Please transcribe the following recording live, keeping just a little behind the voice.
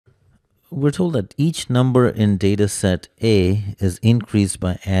we're told that each number in data set A is increased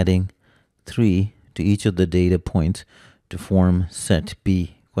by adding 3 to each of the data points to form set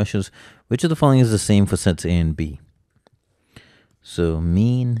B. Question is, which of the following is the same for sets A and B? So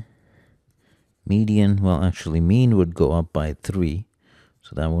mean, median, well actually mean would go up by 3.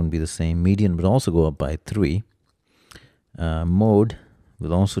 So that wouldn't be the same. Median would also go up by 3. Mode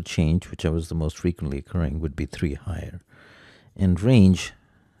will also change, whichever is the most frequently occurring would be 3 higher. And range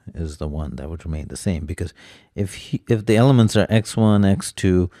is the one that would remain the same, because if the elements are x1,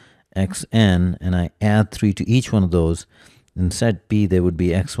 x2, xn, and I add 3 to each one of those, in set B there would be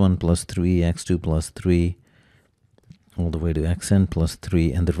x1 plus 3, x2 plus 3, all the way to xn plus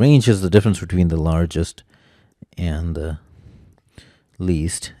 3, and the range is the difference between the largest and the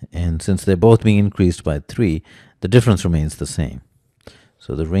least, and since they're both being increased by 3, the difference remains the same.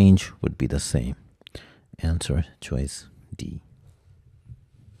 So the range would be the same. Answer choice D.